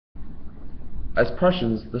As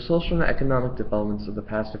Prussians, the social and economic developments of the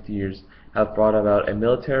past 50 years have brought about a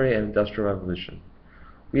military and industrial revolution.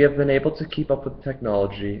 We have been able to keep up with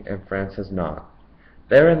technology, and France has not.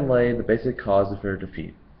 Therein lay the basic cause of her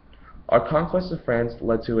defeat. Our conquest of France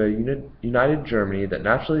led to a united Germany that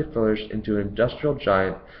naturally flourished into an industrial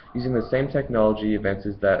giant using the same technology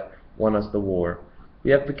advances that won us the war. We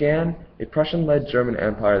have began a Prussian-led German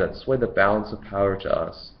empire that swayed the balance of power to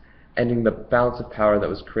us, ending the balance of power that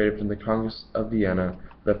was created from the Congress of Vienna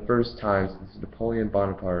for the first time since Napoleon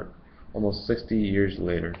Bonaparte almost 60 years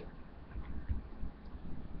later.